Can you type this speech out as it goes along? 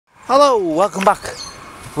Hello, welcome back.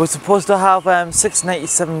 We're supposed to have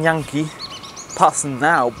 697 Yankee passing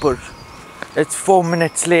now, but it's 4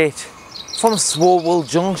 minutes late from Swalwell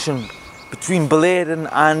Junction between Bladen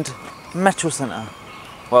and Metro Centre.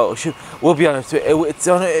 Well, we'll be on its way. It's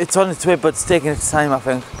on its way, but it's taking its time, I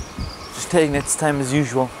think. Just taking its time as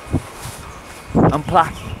usual. And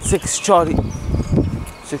Platt 6 Charlie.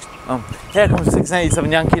 Here comes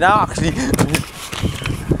 697 Yankee now, actually.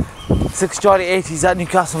 6 Charlie 80's at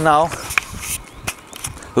Newcastle now.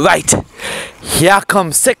 Right, here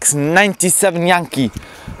comes 697 Yankee.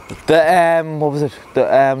 What was it? The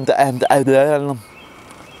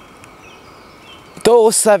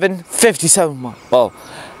 0757. Well,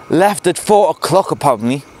 left at 4 o'clock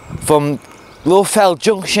apparently from Lowfell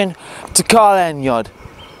Junction to Carlisle N.Y.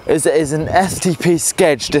 is an STP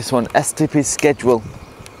schedule. This one, STP schedule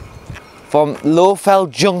from Lowfell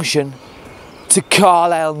Junction to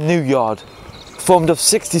Carlisle N.Y. formed of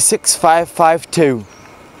 66552.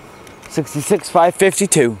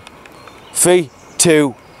 66552. 3,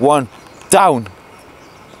 2, 1, down.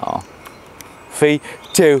 Oh. 3,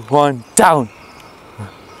 2, 1, down.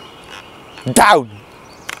 Down.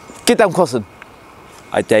 Get down, cousin.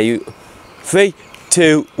 I dare you. 3,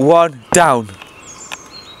 2, 1, down.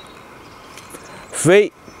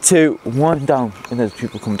 3, 2, 1, down. And there's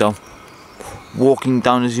people come down. Walking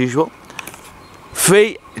down as usual.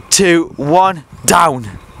 3, 2, 1, down.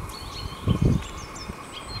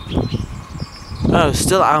 Oh,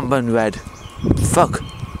 still amber and red. Fuck.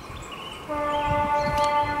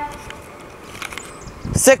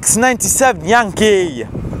 697 Yankee.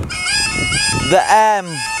 The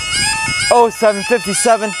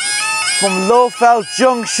 0757 from Lowfell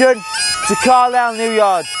Junction to Carlisle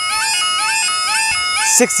N.Y.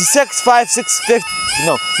 66 5650.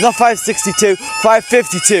 No, not 562.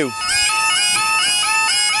 552.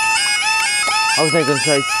 I was making a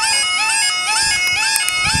choice.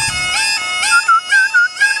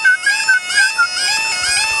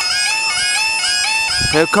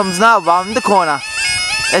 Here it comes now, round the corner.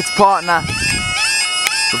 Its partner,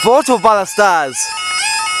 the Photo Ballasters.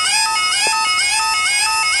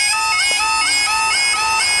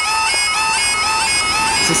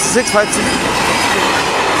 Six, 5, 6.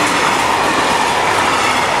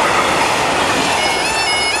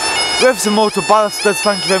 We have some motor ballasters,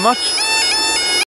 thank you very much.